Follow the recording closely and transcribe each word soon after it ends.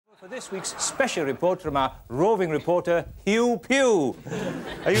For this week's special report from our roving reporter, Hugh Pugh.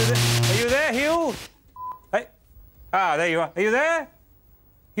 Are you there, Hugh? Hey. Ah, there you are. Are you there?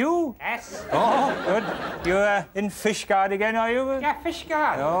 Hugh? Yes. Oh, good. You're in Fishguard again, are you? Yeah,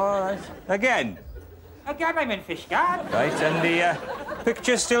 Fishguard. Oh, right. Again? Again, I'm in Fishguard. Right, and the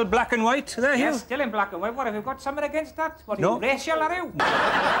picture's still black and white there, Hugh? Yes, still in black and white. What, have you got something against that? What, are No. you racial, are you?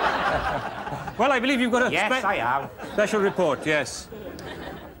 Well, I believe you've got a Yes, I have. special report, yes.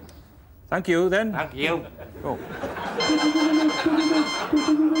 Thank you, then. Thank you. Oh.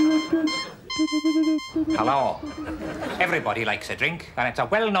 Hello. Everybody likes a drink, and it's a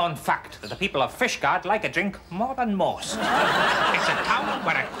well-known fact that the people of Fishguard like a drink more than most. It's a town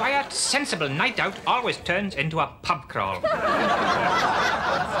where a quiet, sensible night out always turns into a pub crawl.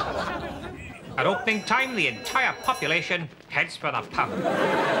 At opening time, the entire population heads for the pub.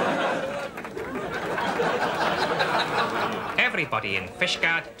 Everybody in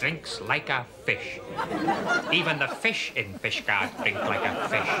Fishguard drinks like a fish. Even the fish in Fishguard drink like a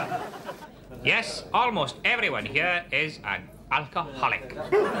fish. Yes, almost everyone here is an alcoholic.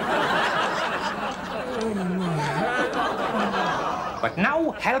 But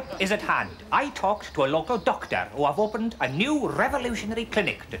now help is at hand. I talked to a local doctor who have opened a new revolutionary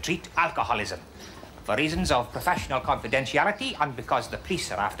clinic to treat alcoholism. For reasons of professional confidentiality and because the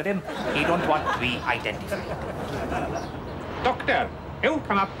police are after him, he don't want to be identified. Doctor, you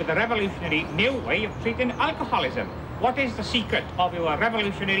come up with a revolutionary new way of treating alcoholism. What is the secret of your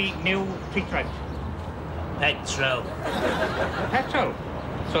revolutionary new treatment? Petrol. Petrol.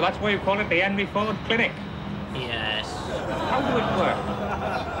 So that's why you call it the Henry Ford Clinic. Yes. How do it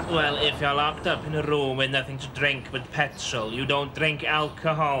work? Well, if you're locked up in a room with nothing to drink but petrol, you don't drink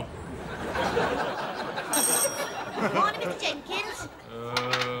alcohol. Morning, Mr. Jenkins.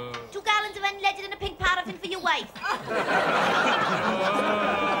 2 gallons of unleaded and a pink paraffin for your wife.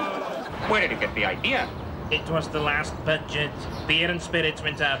 Where did you get the idea? It was the last budget. Beer and spirits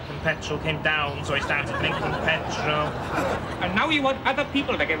went up and petrol came down, so I started drinking petrol. And now you want other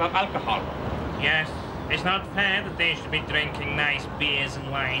people to give up alcohol. Yes, it's not fair that they should be drinking nice beers and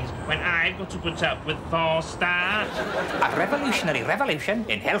wines when I've got to put up with 4-star. A revolutionary revolution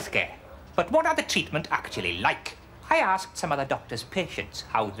in healthcare. But what are the treatment actually like? I asked some of the doctor's patients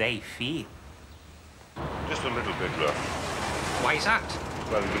how they feel. Just a little bit rough. Why's that?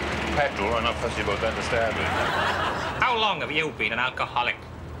 Well, with petrol, I'm not fussy about understanding. How long have you been an alcoholic?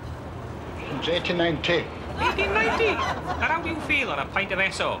 Since 1890. 1890? And how do you feel on a pint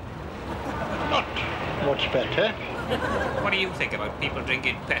of SO? Not much better. What do you think about people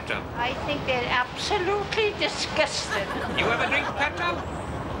drinking petrol? I think they're absolutely disgusting. You ever drink petrol?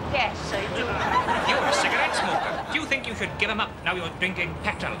 Yes, I do. You're a cigarette smoker. Do you think you should give them up now you're drinking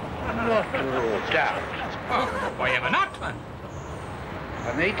petrol? Not no doubt. Oh, why ever not, man?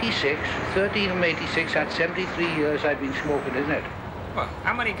 I'm 86, 13 of 86, that's 73 years I've been smoking, isn't it? Well,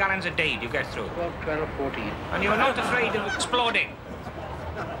 how many gallons a day do you get through? About 12 or 14. And you're not afraid of exploding?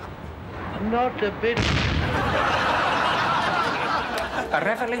 Not a bit. A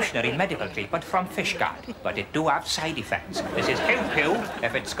revolutionary medical treatment from Fishguard, but it do have side effects. This is Hugh Pugh,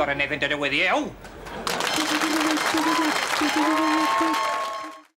 if it's got anything to do with you.